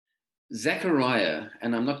Zechariah,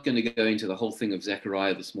 and I'm not going to go into the whole thing of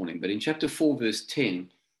Zechariah this morning, but in chapter 4, verse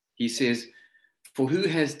 10, he says, "For who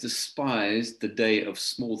has despised the day of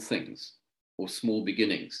small things or small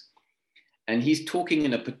beginnings?" And he's talking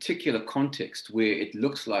in a particular context where it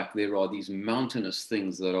looks like there are these mountainous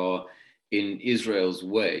things that are in Israel's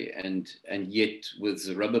way, and yet with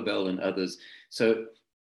Zerubbabel and others. So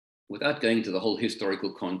without going into the whole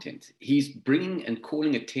historical content, he's bringing and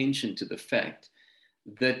calling attention to the fact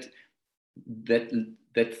that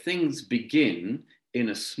things begin in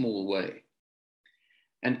a small way.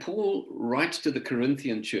 And Paul writes to the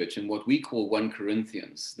Corinthian church in what we call 1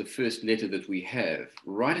 Corinthians, the first letter that we have.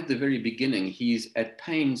 Right at the very beginning, he's at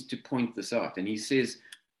pains to point this out. And he says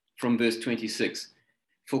from verse 26,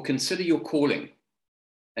 "For consider your calling,"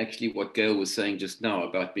 actually what Gail was saying just now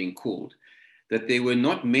about being called, "that there were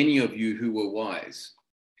not many of you who were wise,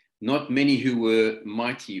 not many who were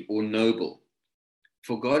mighty or noble.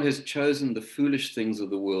 For God has chosen the foolish things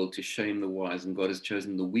of the world to shame the wise, and God has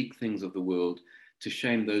chosen the weak things of the world to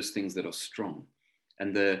shame those things that are strong.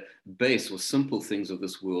 And the base or simple things of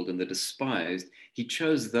this world and the despised, he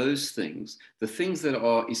chose those things, the things that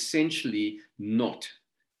are essentially not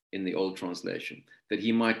in the old translation, that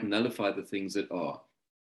he might nullify the things that are,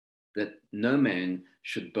 that no man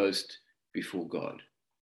should boast before God."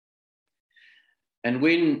 And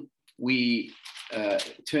when we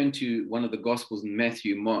turn to one of the Gospels in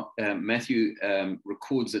Matthew, Matthew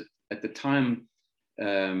records that at the time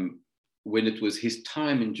when it was his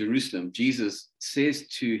time in Jerusalem, Jesus says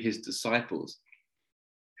to his disciples,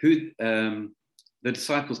 the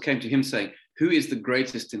disciples came to him saying, "Who is the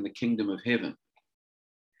greatest in the kingdom of heaven?"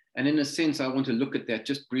 And in a sense, I want to look at that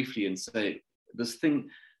just briefly and say, this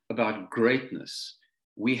thing about greatness,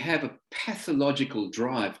 we have a pathological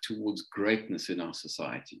drive towards greatness in our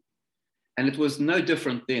society. And it was no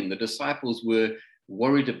different then. The disciples were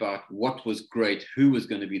worried about what was great, who was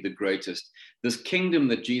going to be the greatest. This kingdom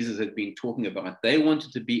that Jesus had been talking about, they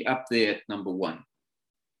wanted to be up there at number one.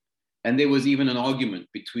 And there was even an argument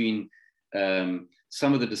between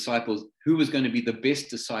some of the disciples, who was going to be the best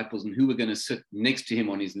disciples and who were going to sit next to him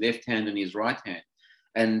on his left hand and his right hand.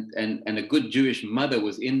 And a good Jewish mother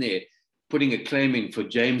was in there putting a claim in for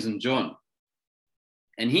James and John.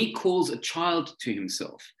 And he calls a child to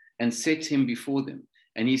himself and sets him before them.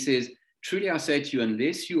 And he says, "Truly I say to you,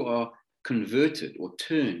 unless you are converted or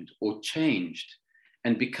turned or changed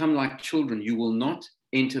and become like children, you will not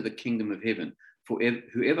enter the kingdom of heaven. For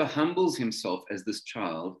whoever humbles himself as this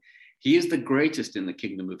child, he is the greatest in the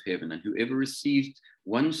kingdom of heaven. And whoever receives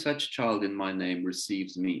one such child in my name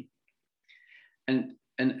receives me."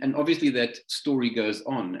 And obviously that story goes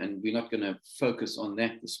on, and we're not going to focus on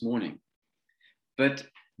that this morning. But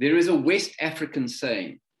there is a West African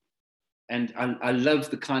saying, and I love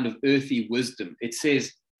the kind of earthy wisdom. It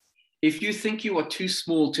says, if you think you are too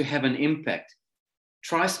small to have an impact,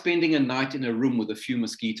 try spending a night in a room with a few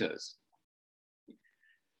mosquitoes.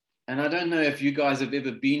 And I don't know if you guys have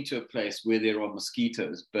ever been to a place where there are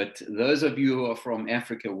mosquitoes, but those of you who are from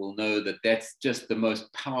Africa will know that that's just the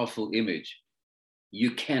most powerful image.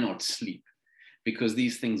 You cannot sleep because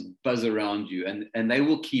these things buzz around you, and they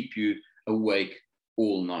will keep you awake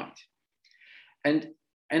all night. And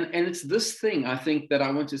it's this thing, I think, that I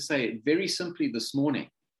want to say very simply this morning.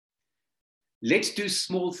 Let's do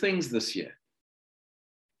small things this year.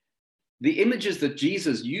 The images that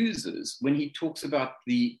Jesus uses when he talks about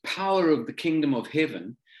the power of the kingdom of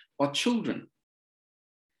heaven are children.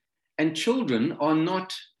 And children are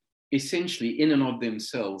not essentially in and of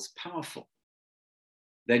themselves powerful.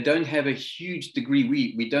 They don't have a huge degree.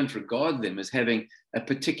 We don't regard them as having a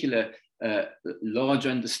particular large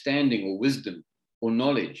understanding or wisdom or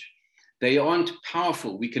knowledge. They aren't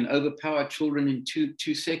powerful. We can overpower children in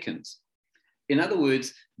two seconds. In other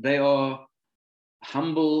words, they are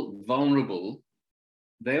humble, vulnerable.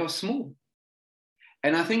 They are small.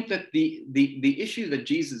 And I think that the issue that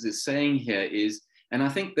Jesus is saying here is, and I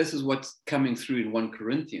think this is what's coming through in 1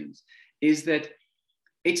 Corinthians, is that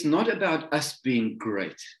it's not about us being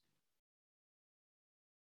great.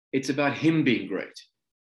 It's about him being great.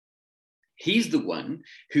 He's the one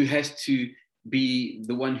who has to be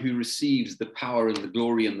the one who receives the power and the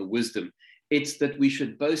glory and the wisdom. It's that we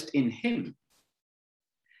should boast in him.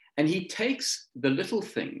 And he takes the little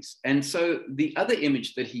things. And so the other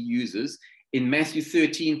image that he uses in Matthew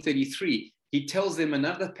 13:33, he tells them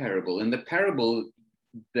another parable. And the parable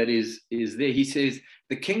that is there, he says,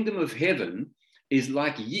 the kingdom of heaven is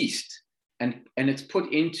like yeast, and it's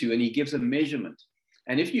put into, and he gives a measurement.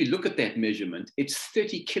 And if you look at that measurement, it's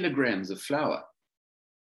 30 kilograms of flour.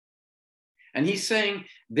 And he's saying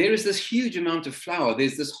there is this huge amount of flour.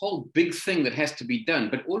 There's this whole big thing that has to be done.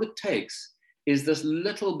 But all it takes is this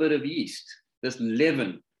little bit of yeast, this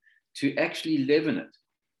leaven, to actually leaven it.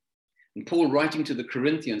 And Paul, writing to the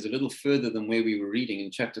Corinthians a little further than where we were reading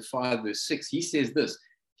in chapter 5, verse 6, he says this.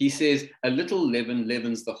 He says, a little leaven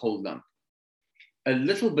leavens the whole lump. A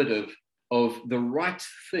little bit of the right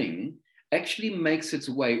thing actually makes its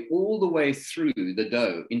way all the way through the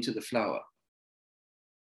dough into the flour.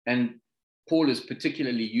 And Paul is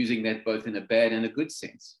particularly using that both in a bad and a good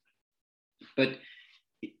sense. But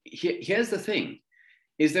here's the thing,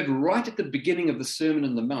 is that right at the beginning of the Sermon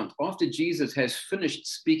on the Mount, after Jesus has finished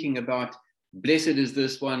speaking about blessed is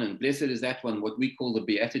this one and blessed is that one, what we call the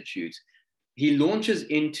Beatitudes, he launches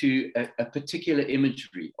into a particular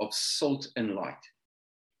imagery of salt and light.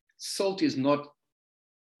 Salt is not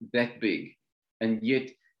that big, and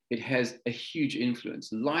yet it has a huge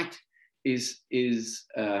influence. Light is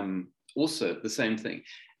also the same thing.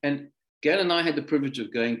 And Gail and I had the privilege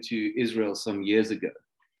of going to Israel some years ago.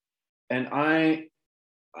 And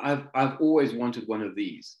I've always wanted one of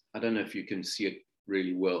these. I don't know if you can see it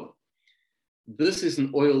really well. This is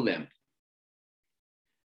an oil lamp.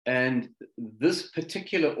 And this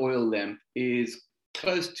particular oil lamp is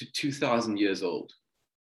close to 2,000 years old.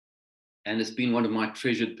 And it's been one of my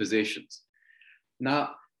treasured possessions.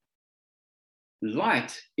 Now,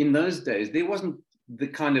 light in those days, there wasn't the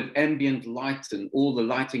kind of ambient light and all the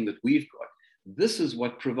lighting that we've got. This is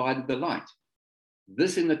what provided the light.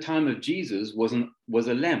 This, in the time of Jesus, was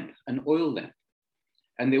a lamp, an oil lamp.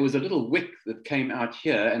 And there was a little wick that came out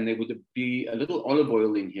here, and there would be a little olive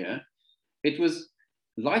oil in here.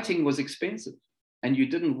 Lighting was expensive, and you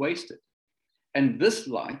didn't waste it. And this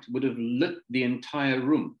light would have lit the entire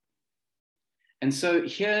room. And so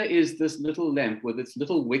here is this little lamp with its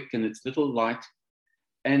little wick and its little light,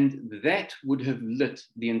 and that would have lit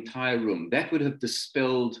the entire room. That would have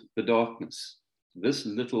dispelled the darkness. This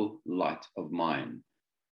little light of mine,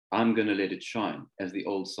 I'm going to let it shine, as the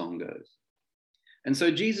old song goes. And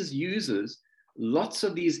so Jesus uses lots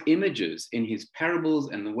of these images in his parables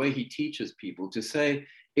and the way he teaches people to say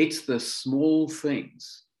it's the small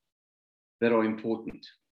things that are important.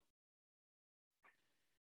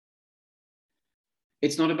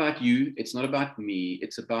 It's not about you, it's not about me,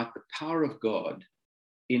 it's about the power of God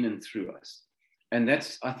in and through us. And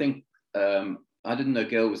that's, I think, I didn't know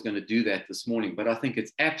Gail was going to do that this morning, but I think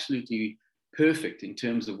it's absolutely perfect in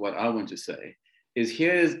terms of what I want to say, is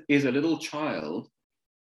here is a little child,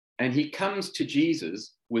 and he comes to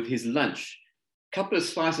Jesus with his lunch, a couple of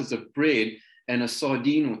slices of bread and a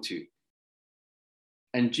sardine or two.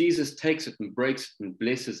 And Jesus takes it and breaks it and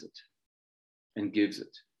blesses it and gives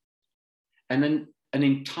it. And then an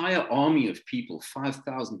entire army of people,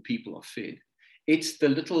 5,000 people, are fed. It's the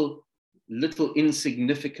little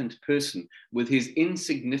insignificant person with his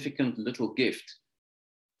insignificant little gift.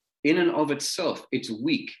 In and of itself, it's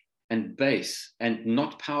weak and base and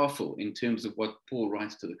not powerful in terms of what Paul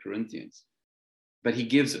writes to the Corinthians. But he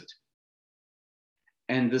gives it.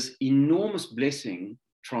 And this enormous blessing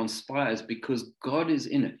transpires because God is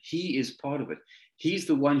in it. He is part of it. He's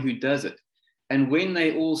the one who does it. And when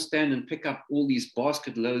they all stand and pick up all these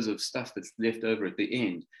basket loads of stuff that's left over at the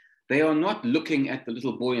end, they are not looking at the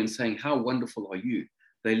little boy and saying, how wonderful are you?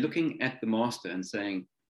 They're looking at the master and saying,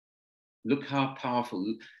 look how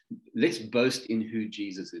powerful. Let's boast in who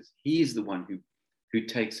Jesus is. He is the one who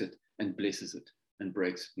takes it and blesses it and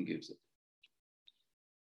breaks it and gives it.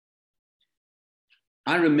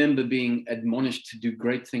 I remember being admonished to do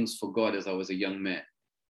great things for God as I was a young man.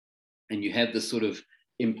 And you have this sort of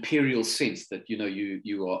imperial sense that, you know,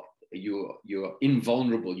 you are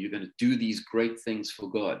invulnerable. You're going to do these great things for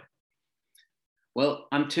God. Well,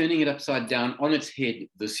 I'm turning it upside down on its head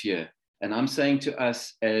this year. And I'm saying to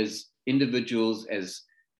us as individuals, as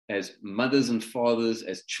mothers and fathers,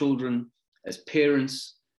 as children, as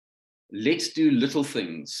parents, let's do little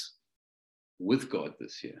things with God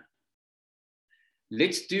this year.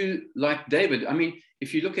 Let's do like David. I mean,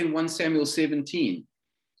 if you look in 1 Samuel 17,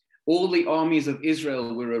 all the armies of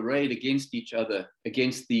Israel were arrayed against each other,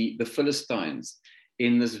 against the Philistines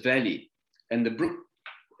in this valley. And the brook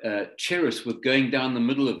Cherith was going down the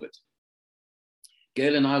middle of it.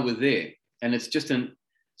 Gail and I were there, and it's just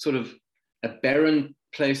sort of a barren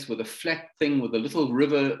place with a flat thing with a little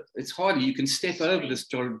river. It's hardly, you can step over this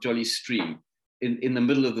jolly stream in the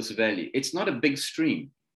middle of this valley. It's not a big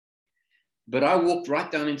stream. But I walked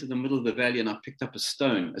right down into the middle of the valley and I picked up a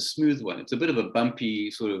stone, a smooth one. It's a bit of a bumpy,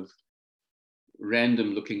 sort of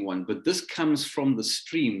random looking one. But this comes from the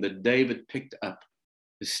stream that David picked up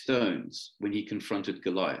the stones when he confronted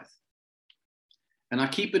Goliath. And I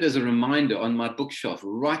keep it as a reminder on my bookshelf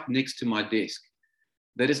right next to my desk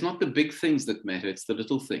that it's not the big things that matter, it's the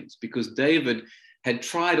little things. Because David had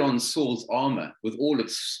tried on Saul's armor with all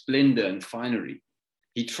its splendor and finery.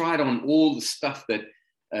 He tried on all the stuff that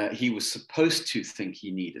he was supposed to think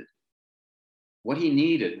he needed. What he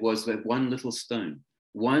needed was that one little stone,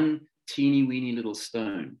 one teeny weeny little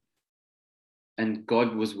stone. And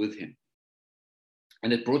God was with him.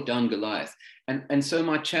 And it brought down Goliath. And so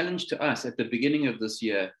my challenge to us at the beginning of this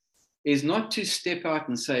year is not to step out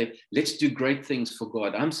and say, let's do great things for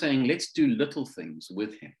God. I'm saying, let's do little things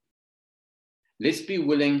with him. Let's be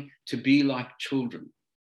willing to be like children,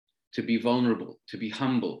 to be vulnerable, to be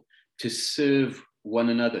humble, to serve one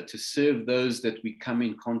another, to serve those that we come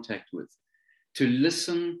in contact with, to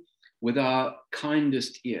listen with our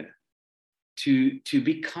kindest ear, to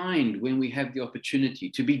be kind when we have the opportunity,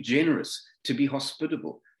 to be generous, to be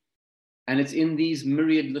hospitable. And it's in these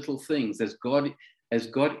myriad little things as God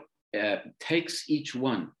takes each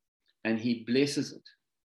one and he blesses it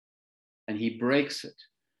and he breaks it,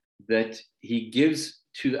 that he gives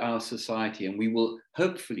to our society. And we will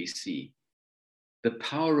hopefully see the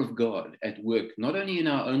power of God at work, not only in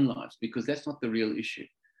our own lives, because that's not the real issue,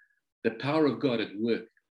 the power of God at work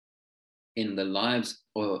in the lives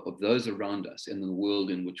of those around us in the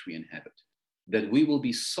world in which we inhabit, that we will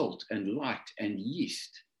be salt and light and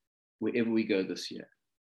yeast wherever we go this year.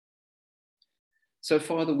 So,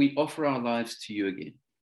 Father, we offer our lives to you again.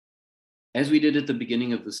 As we did at the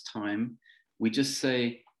beginning of this time, we just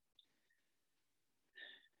say,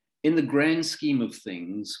 in the grand scheme of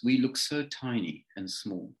things, we look so tiny and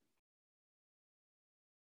small.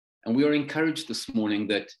 And we are encouraged this morning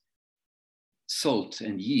that salt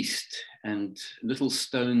and yeast and little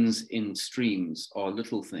stones in streams are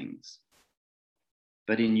little things.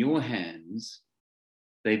 But in your hands,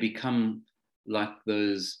 they become like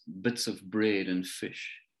those bits of bread and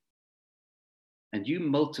fish. And you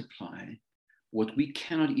multiply what we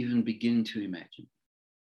cannot even begin to imagine.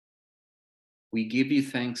 We give you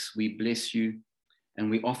thanks, we bless you, and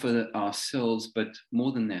we offer ourselves, but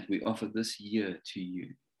more than that, we offer this year to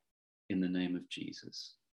you in the name of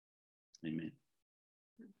Jesus. Amen.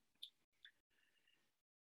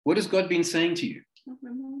 What has God been saying to you? I'm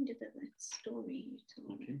reminded of that story you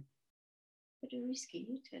told me. But a risky,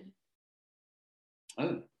 you tell it.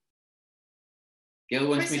 Oh. Gail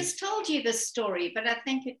wants Chris has told you this story, but I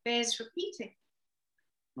think it bears repeating.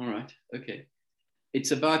 All right, okay.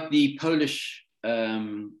 It's about the Polish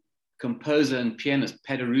composer and pianist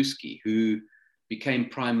Paderewski, who became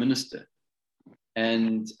prime minister.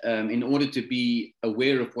 And in order to be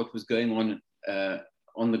aware of what was going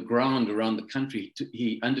on the ground around the country,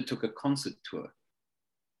 he undertook a concert tour.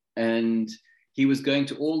 And he was going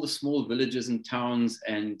to all the small villages and towns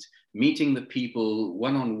and meeting the people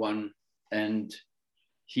one-on-one. And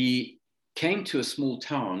he came to a small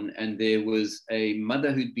town, and there was a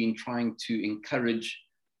mother who'd been trying to encourage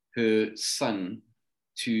her son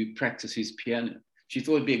to practice his piano. She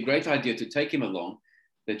thought it'd be a great idea to take him along,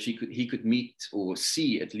 that he could meet or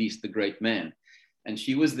see at least the great man. And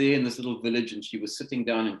she was there in this little village, and she was sitting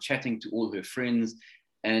down and chatting to all her friends.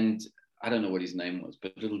 And I don't know what his name was,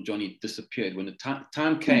 but little Johnny disappeared. When the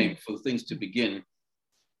time came for things to begin,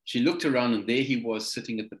 she looked around, and there he was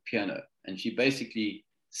sitting at the piano. And she basically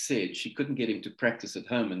said she couldn't get him to practice at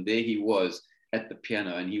home. And there he was at the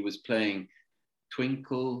piano, and he was playing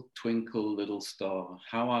Twinkle, Twinkle, Little Star,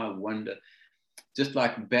 How I Wonder, just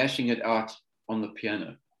like bashing it out on the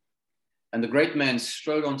piano. And the great man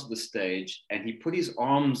strode onto the stage, and he put his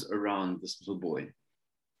arms around this little boy.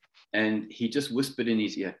 And he just whispered in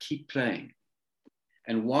his ear, keep playing.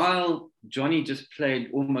 And while Johnny just played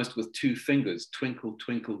almost with two fingers, Twinkle,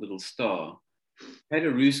 Twinkle, Little Star,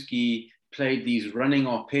 Paderewski played these running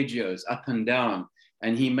arpeggios up and down,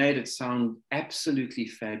 and he made it sound absolutely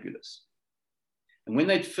fabulous. And when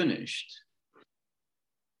they'd finished,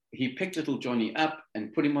 he picked little Johnny up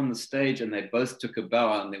and put him on the stage, and they both took a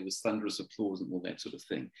bow, and there was thunderous applause and all that sort of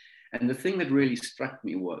thing. And the thing that really struck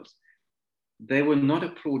me was they were not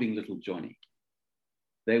applauding little Johnny.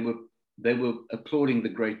 They were applauding the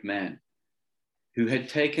great man who had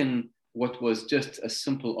taken what was just a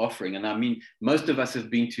simple offering. And I mean, most of us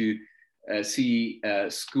have been to see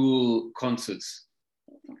school concerts,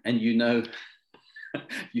 and you know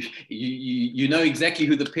exactly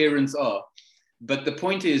who the parents are. But the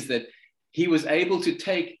point is that he was able to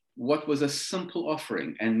take what was a simple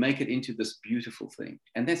offering and make it into this beautiful thing.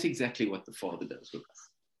 And that's exactly what the Father does with us.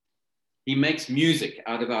 He makes music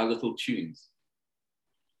out of our little tunes.